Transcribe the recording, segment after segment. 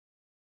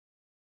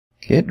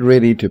Get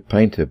ready to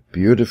paint a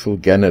beautiful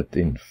gannet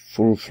in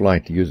full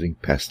flight using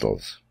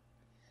pastels.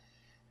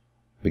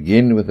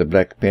 Begin with a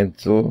black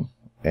pencil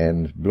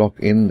and block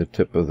in the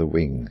tip of the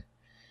wing.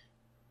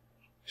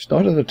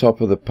 Start at the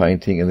top of the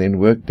painting and then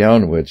work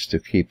downwards to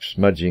keep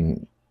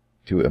smudging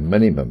to a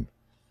minimum.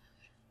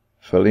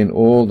 Fill in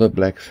all the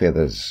black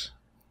feathers.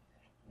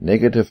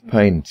 Negative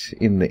paint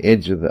in the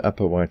edge of the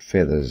upper white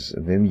feathers,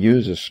 and then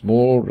use a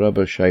small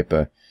rubber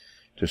shaper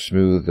to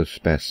smooth the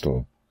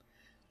pastel.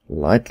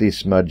 Lightly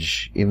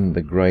smudge in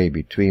the grey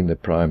between the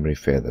primary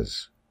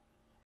feathers.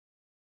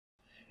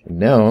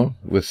 Now,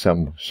 with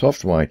some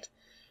soft white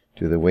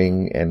to the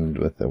wing and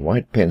with a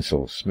white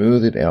pencil,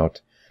 smooth it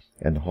out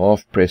and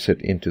half press it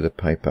into the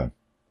paper.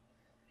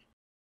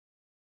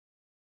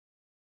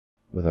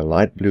 With a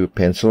light blue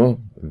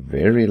pencil,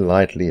 very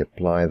lightly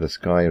apply the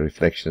sky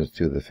reflections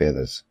to the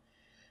feathers.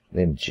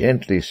 Then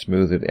gently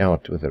smooth it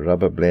out with a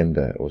rubber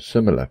blender or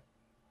similar.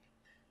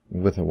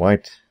 With a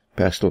white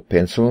pastel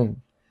pencil,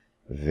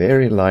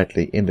 very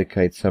lightly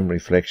indicate some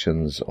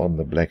reflections on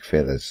the black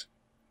feathers.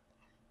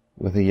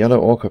 With a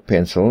yellow ochre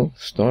pencil,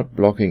 start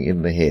blocking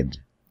in the head.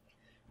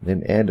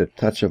 Then add a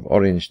touch of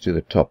orange to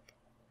the top.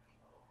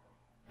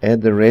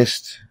 Add the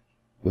rest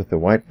with the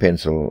white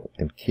pencil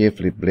and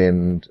carefully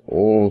blend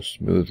all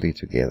smoothly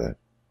together.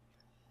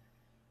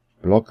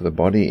 Block the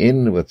body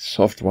in with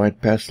soft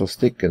white pastel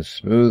stick and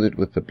smooth it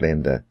with the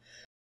blender.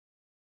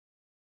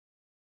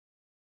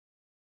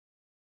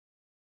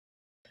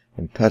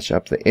 And touch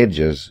up the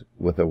edges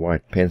with a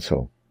white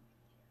pencil.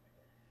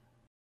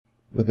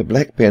 With a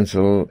black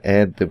pencil,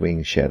 add the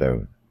wing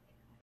shadow.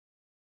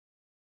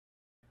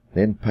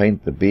 Then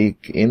paint the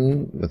beak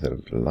in with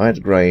a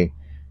light grey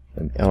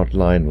and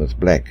outline with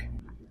black.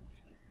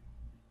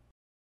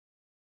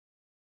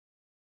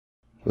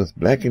 With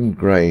black and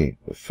grey,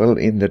 fill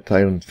in the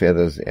tailed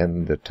feathers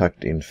and the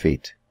tucked-in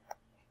feet.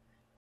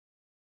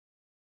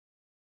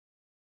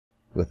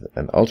 With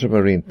an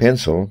ultramarine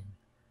pencil,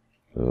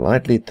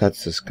 lightly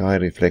touch the sky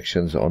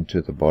reflections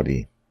onto the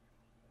body.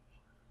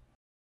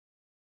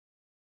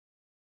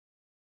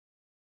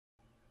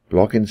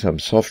 Block in some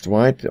soft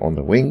white on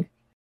the wing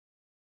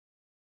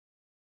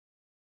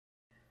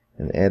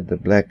and add the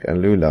black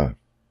alula.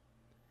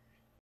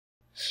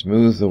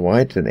 Smooth the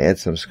white and add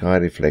some sky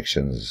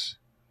reflections.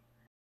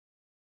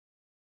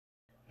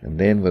 And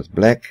then with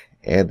black,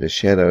 add the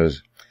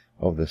shadows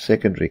of the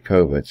secondary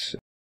coverts.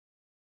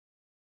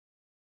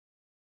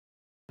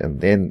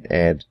 And then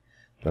add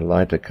the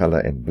lighter color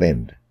and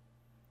blend.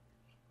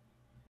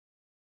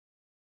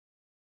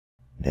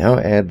 Now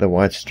add the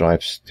white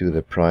stripes to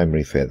the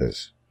primary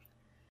feathers.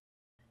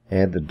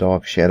 Add the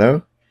dark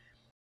shadow.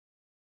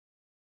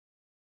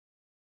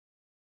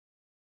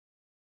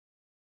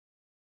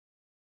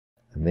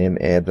 And then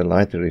add the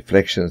lighter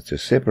reflections to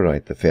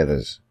separate the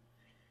feathers.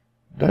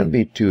 Don't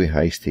be too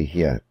hasty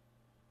here.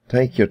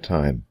 Take your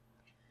time.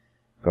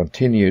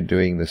 Continue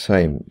doing the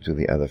same to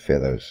the other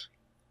feathers.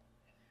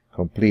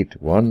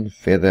 Complete one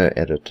feather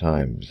at a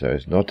time so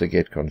as not to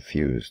get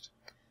confused.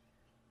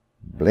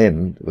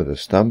 Blend with a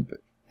stump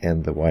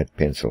and the white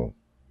pencil.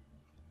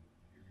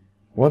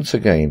 Once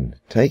again,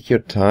 take your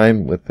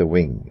time with the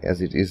wing,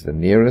 as it is the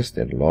nearest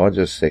and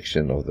largest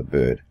section of the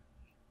bird.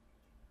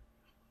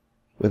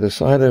 With the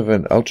side of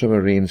an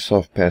ultramarine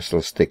soft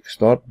pastel stick,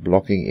 start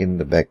blocking in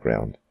the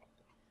background.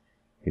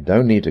 You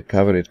don't need to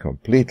cover it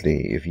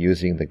completely if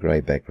using the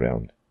grey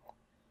background.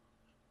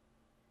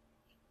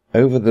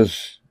 Over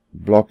this,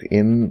 block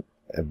in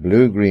a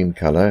blue-green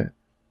color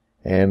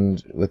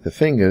and with the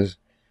fingers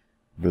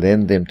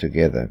blend them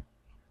together.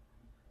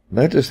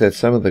 Notice that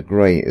some of the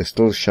grey is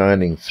still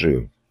shining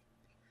through.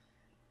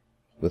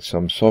 With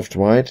some soft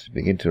white,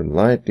 begin to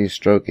lightly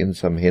stroke in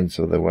some hints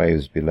of the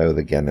waves below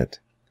the gannet.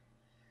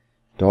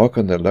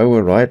 Darken the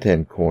lower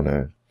right-hand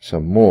corner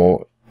some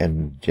more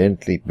and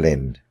gently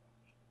blend.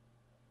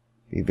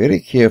 Be very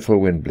careful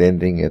when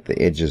blending at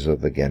the edges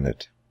of the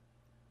gannet.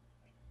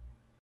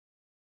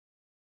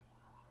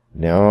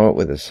 Now,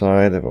 with the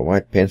side of a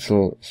white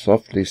pencil,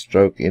 softly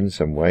stroke in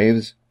some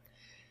waves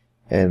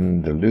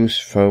and the loose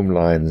foam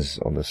lines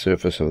on the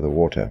surface of the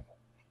water.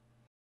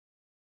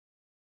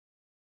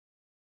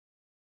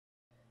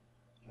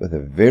 With a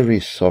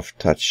very soft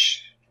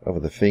touch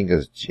of the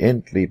fingers,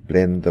 gently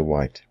blend the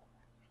white.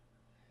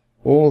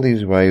 All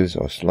these waves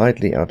are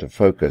slightly out of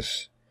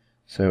focus,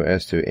 so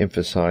as to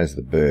emphasize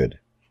the bird.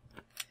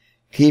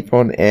 Keep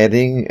on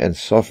adding and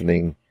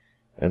softening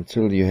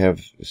until you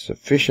have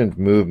sufficient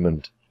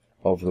movement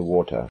of the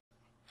water.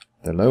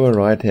 The lower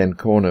right-hand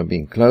corner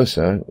being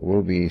closer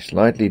will be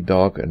slightly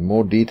dark and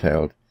more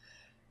detailed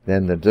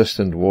than the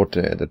distant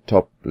water at the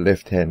top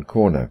left-hand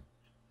corner.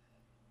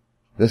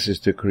 This is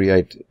to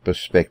create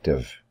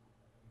perspective.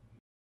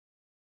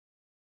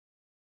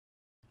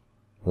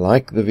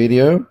 Like the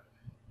video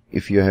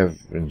if you have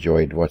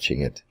enjoyed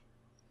watching it.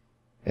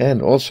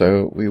 And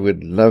also, we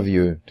would love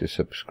you to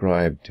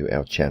subscribe to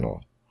our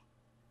channel.